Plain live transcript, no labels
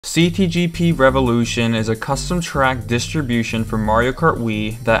CTGP Revolution is a custom track distribution for Mario Kart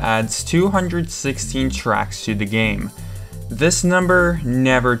Wii that adds 216 tracks to the game. This number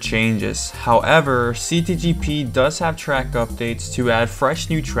never changes. However, CTGP does have track updates to add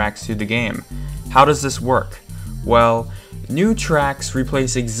fresh new tracks to the game. How does this work? Well, new tracks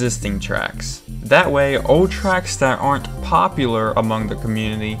replace existing tracks. That way, old tracks that aren't popular among the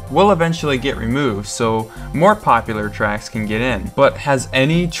community will eventually get removed, so more popular tracks can get in. But has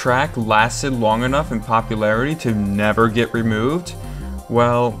any track lasted long enough in popularity to never get removed?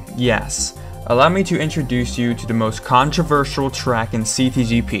 Well, yes. Allow me to introduce you to the most controversial track in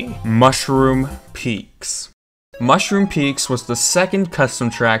CTGP, Mushroom Peaks. Mushroom Peaks was the second custom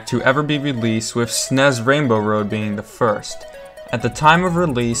track to ever be released, with SNES Rainbow Road being the first. At the time of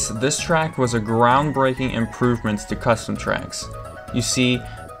release, this track was a groundbreaking improvement to custom tracks. You see,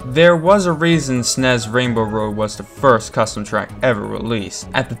 there was a reason SNES Rainbow Road was the first custom track ever released.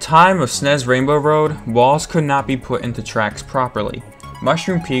 At the time of SNES Rainbow Road, walls could not be put into tracks properly.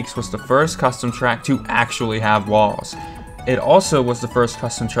 Mushroom Peaks was the first custom track to actually have walls. It also was the first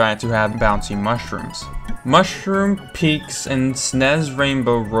custom track to have bouncy mushrooms. Mushroom Peaks and SNES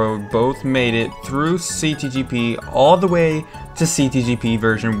Rainbow Road both made it through CTGP all the way to CTGP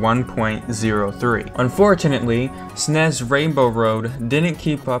version 1.03. Unfortunately, SNES Rainbow Road didn't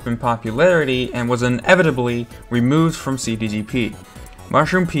keep up in popularity and was inevitably removed from CTGP.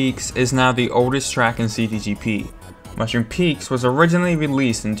 Mushroom Peaks is now the oldest track in CTGP. Mushroom Peaks was originally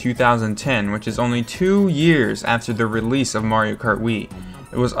released in 2010, which is only 2 years after the release of Mario Kart Wii.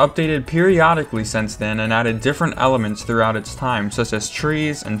 It was updated periodically since then and added different elements throughout its time, such as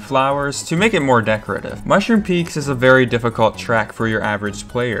trees and flowers, to make it more decorative. Mushroom Peaks is a very difficult track for your average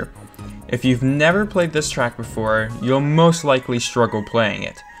player. If you've never played this track before, you'll most likely struggle playing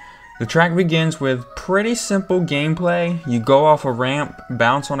it. The track begins with pretty simple gameplay. You go off a ramp,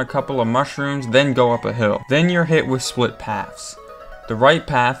 bounce on a couple of mushrooms, then go up a hill. Then you're hit with split paths. The right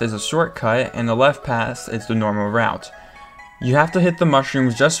path is a shortcut and the left path is the normal route. You have to hit the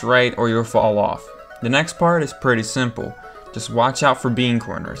mushrooms just right or you'll fall off. The next part is pretty simple. Just watch out for bean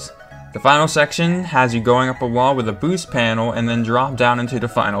corners. The final section has you going up a wall with a boost panel and then drop down into the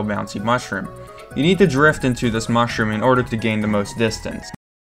final bouncy mushroom. You need to drift into this mushroom in order to gain the most distance.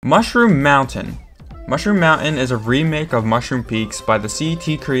 Mushroom Mountain. Mushroom Mountain is a remake of Mushroom Peaks by the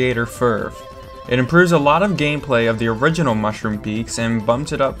CT creator Ferv. It improves a lot of gameplay of the original Mushroom Peaks and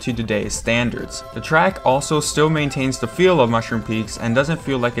bumps it up to today's standards. The track also still maintains the feel of Mushroom Peaks and doesn't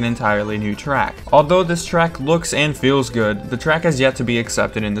feel like an entirely new track. Although this track looks and feels good, the track has yet to be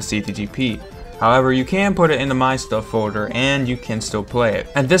accepted in the CTGP. However, you can put it in the My Stuff folder and you can still play it.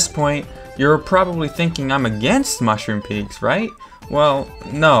 At this point, you're probably thinking I'm against Mushroom Peaks, right? Well,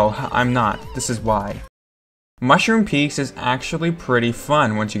 no, I'm not. This is why. Mushroom Peaks is actually pretty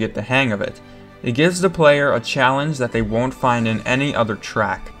fun once you get the hang of it. It gives the player a challenge that they won't find in any other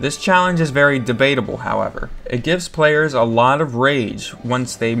track. This challenge is very debatable, however. It gives players a lot of rage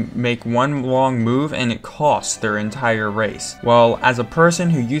once they make one wrong move and it costs their entire race. Well, as a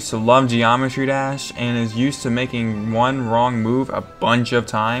person who used to love Geometry Dash and is used to making one wrong move a bunch of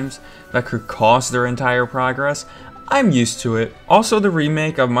times that could cost their entire progress, I'm used to it. Also, the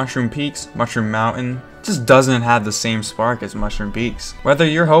remake of Mushroom Peaks, Mushroom Mountain, just doesn't have the same spark as Mushroom Peaks. Whether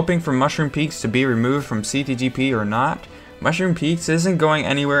you're hoping for Mushroom Peaks to be removed from CTGP or not, Mushroom Peaks isn't going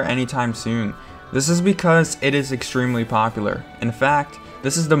anywhere anytime soon. This is because it is extremely popular. In fact,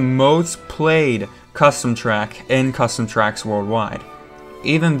 this is the most played custom track in custom tracks worldwide.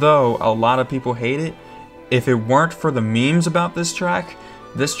 Even though a lot of people hate it, if it weren't for the memes about this track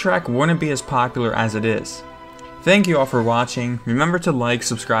wouldn't be as popular as it is. Thank you all for watching. Remember to like,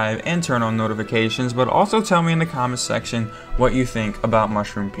 subscribe, and turn on notifications, but also tell me in the comments section what you think about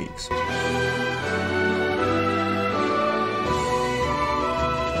Mushroom Peaks.